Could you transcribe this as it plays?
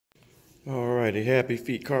Alrighty, Happy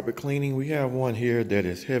Feet carpet cleaning. We have one here that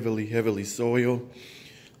is heavily soil.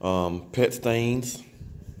 Pet stains.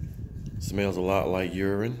 Smells a lot like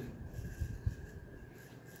urine.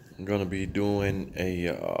 I'm gonna be doing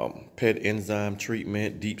a pet enzyme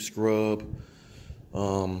treatment, deep scrub,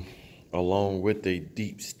 along with a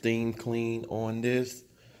deep steam clean on this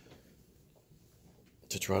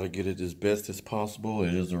to try to get it as best as possible.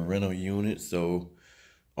 It is a rental unit, so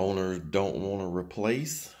owners don't want to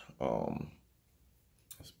replace.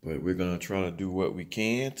 But we're gonna try to do what we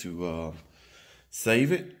can to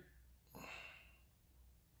save it.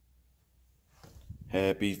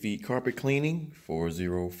 Happy Feet carpet cleaning,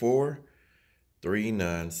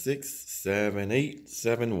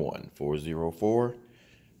 404-396-7871.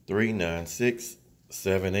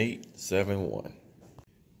 404-396-7871.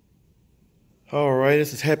 All right,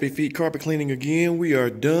 this is Happy Feet carpet cleaning again. We are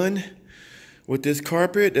done with this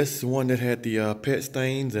carpet. That's the one that had the pet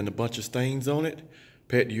stains and a bunch of stains on it.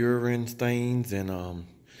 Pet urine stains and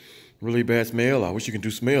really bad smell. I wish you could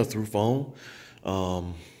do smells through phone.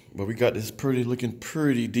 But we got this looking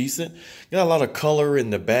pretty decent. Got a lot of color in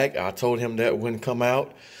the back. I told him that wouldn't come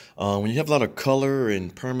out. When you have a lot of color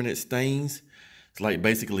and permanent stains, it's like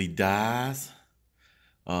basically dyes.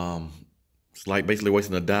 It's like basically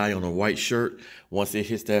wasting a dye on a white shirt. Once it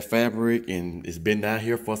hits that fabric and it's been down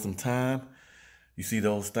here for some time, you see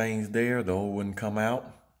those stains there, those wouldn't come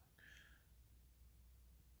out.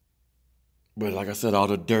 But like I said, all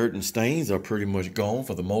the dirt and stains are pretty much gone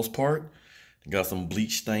for the most part. Got some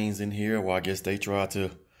bleach stains in here. Well, I guess they tried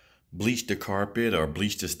to bleach the carpet or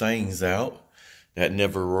bleach the stains out. That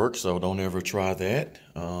never worked, so don't ever try that.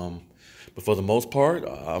 But for the most part,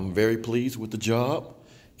 I'm very pleased with the job.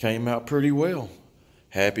 Came out pretty well.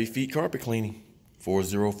 Happy Feet carpet cleaning.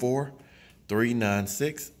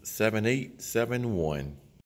 404-396-7871.